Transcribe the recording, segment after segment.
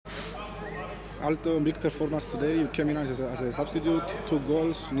Alto, big performance today. You came in as a substitute, 2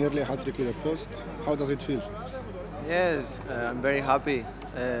 goals, nearly a hat-trick with a post. How does it feel? Yes, I'm very happy.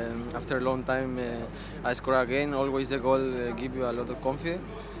 After a long time, I score again. Always the goal give you a lot of confidence.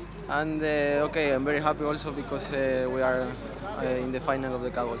 And okay, I'm very happy also because we are in the final of the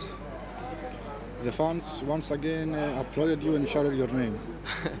cup also. The fans once again applauded you and shouted your name.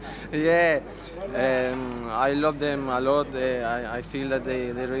 Yeah, I love them a lot. I feel that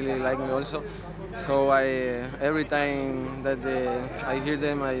they really like me also. So every time that I hear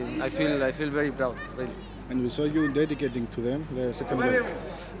them, I feel very proud, really. And we saw you dedicating to them the second goal.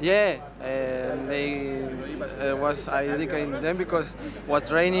 Yeah, I dedicated them because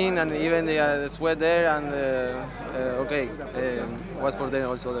was raining and even the sweat there and okay, was for them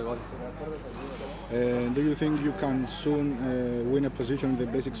also the goal. Do you think you can soon win a position in the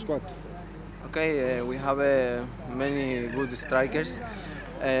basic squad? Okay, we have many good strikers.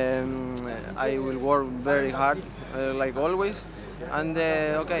 I will work very hard, like always. And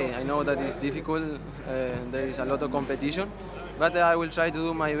okay, I know that it's difficult. There is a lot of competition, but I will try to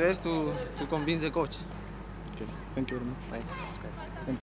do my best to convince the coach. Okay. Thank you very much. Thanks. Okay.